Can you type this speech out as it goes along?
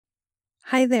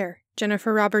Hi there,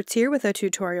 Jennifer Roberts here with a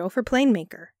tutorial for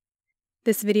PlaneMaker.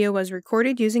 This video was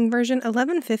recorded using version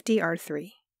 1150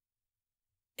 R3.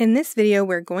 In this video,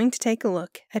 we're going to take a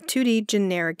look at 2D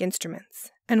generic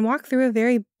instruments and walk through a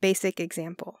very basic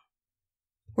example.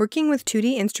 Working with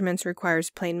 2D instruments requires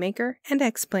PlaneMaker and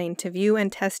X-Plane to view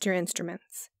and test your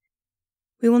instruments.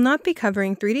 We will not be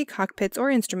covering 3D cockpits or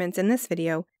instruments in this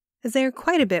video, as they are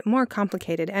quite a bit more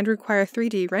complicated and require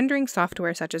 3D rendering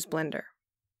software such as Blender.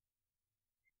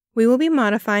 We will be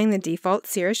modifying the default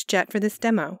Cirrus Jet for this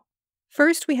demo.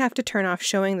 First, we have to turn off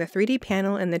showing the 3D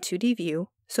panel in the 2D view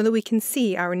so that we can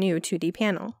see our new 2D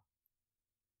panel.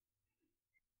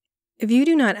 If you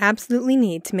do not absolutely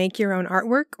need to make your own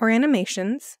artwork or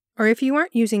animations, or if you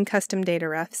aren't using custom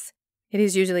Datarefs, it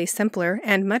is usually simpler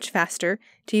and much faster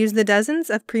to use the dozens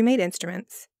of pre-made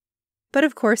instruments. But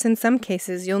of course, in some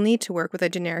cases, you'll need to work with a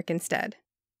generic instead.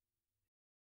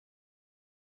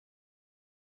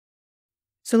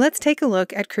 So let's take a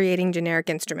look at creating generic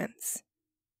instruments.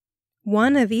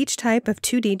 One of each type of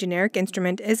 2D generic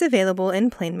instrument is available in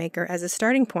PlaneMaker as a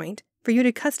starting point for you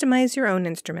to customize your own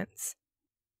instruments.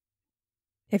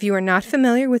 If you are not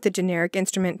familiar with the generic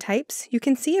instrument types, you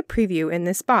can see a preview in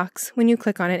this box when you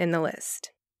click on it in the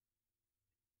list.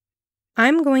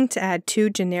 I'm going to add 2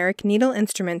 generic needle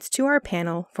instruments to our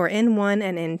panel for N1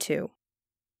 and N2.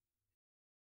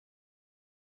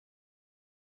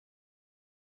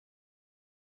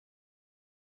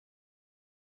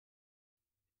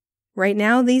 Right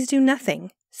now, these do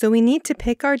nothing, so we need to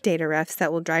pick our Datarefs that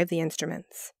will drive the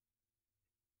instruments.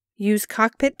 Use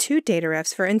Cockpit 2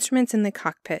 Datarefs for instruments in the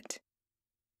cockpit.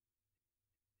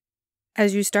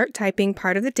 As you start typing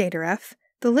part of the Dataref,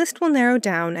 the list will narrow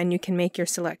down and you can make your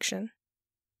selection.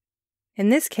 In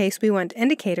this case, we want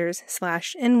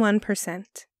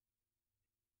indicators/N1%.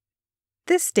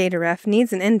 This Dataref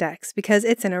needs an index because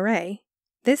it's an array.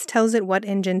 This tells it what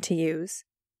engine to use.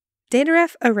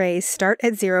 Dataref arrays start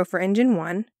at 0 for engine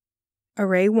 1,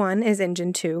 array 1 is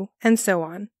engine 2, and so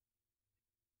on.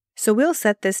 So we'll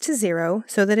set this to 0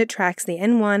 so that it tracks the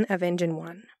N1 of engine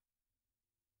 1.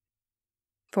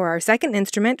 For our second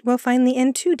instrument, we'll find the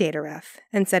N2 Dataref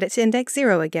and set it to index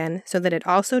 0 again so that it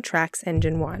also tracks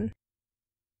engine 1.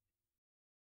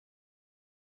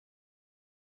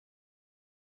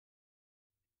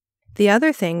 The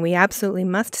other thing we absolutely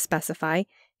must specify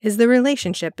is the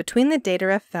relationship between the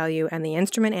Dataref value and the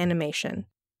instrument animation.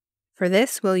 For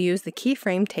this, we'll use the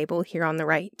Keyframe Table here on the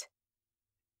right.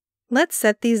 Let's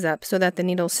set these up so that the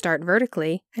needles start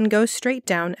vertically and go straight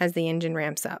down as the engine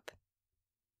ramps up.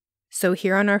 So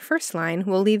here on our first line,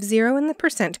 we'll leave 0 in the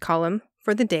percent column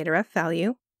for the Dataref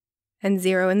value, and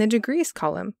 0 in the degrees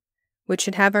column, which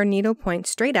should have our needle point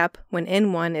straight up when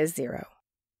N1 is 0.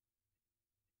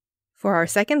 For our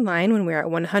second line, when we're at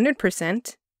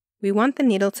 100%, we want the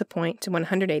needle to point to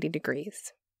 180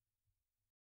 degrees.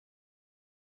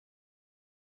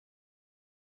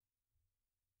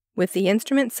 With the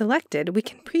instrument selected, we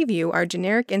can preview our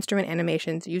generic instrument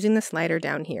animations using the slider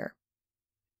down here.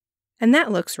 And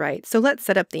that looks right, so let's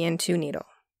set up the N2 needle.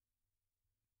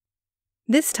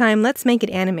 This time, let's make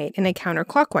it animate in a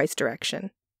counterclockwise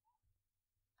direction.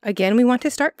 Again, we want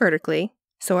to start vertically,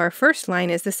 so our first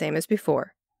line is the same as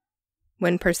before.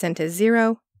 When percent is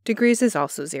 0, degrees is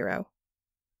also 0.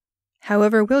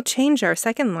 However, we'll change our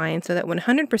second line so that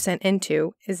 100%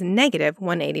 N2 is negative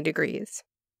 180 degrees.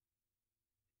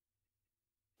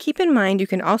 Keep in mind you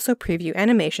can also preview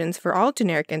animations for all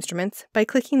generic instruments by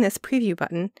clicking this preview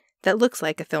button that looks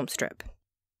like a film strip.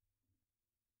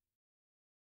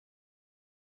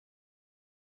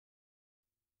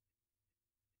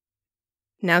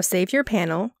 Now save your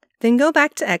panel, then go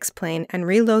back to X-Plane and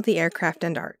reload the aircraft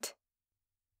and art.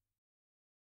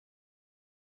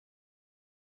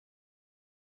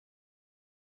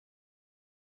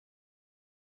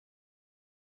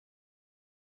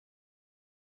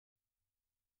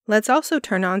 Let's also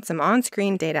turn on some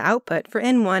on-screen data output for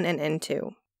N1 and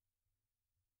N2.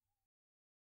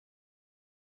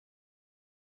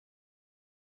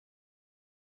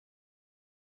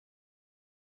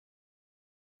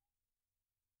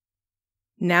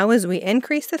 Now as we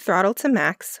increase the throttle to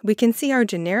max, we can see our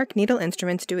generic needle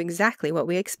instruments do exactly what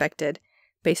we expected,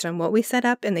 based on what we set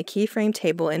up in the Keyframe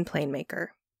Table in PlaneMaker.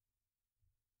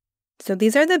 So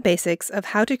these are the basics of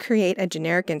how to create a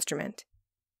generic instrument.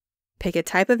 Pick a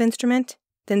type of instrument,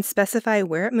 then specify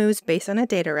where it moves based on a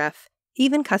Dataref,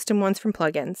 even custom ones from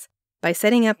plugins, by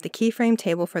setting up the Keyframe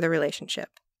Table for the relationship.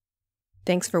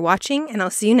 Thanks for watching, and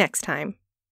I'll see you next time.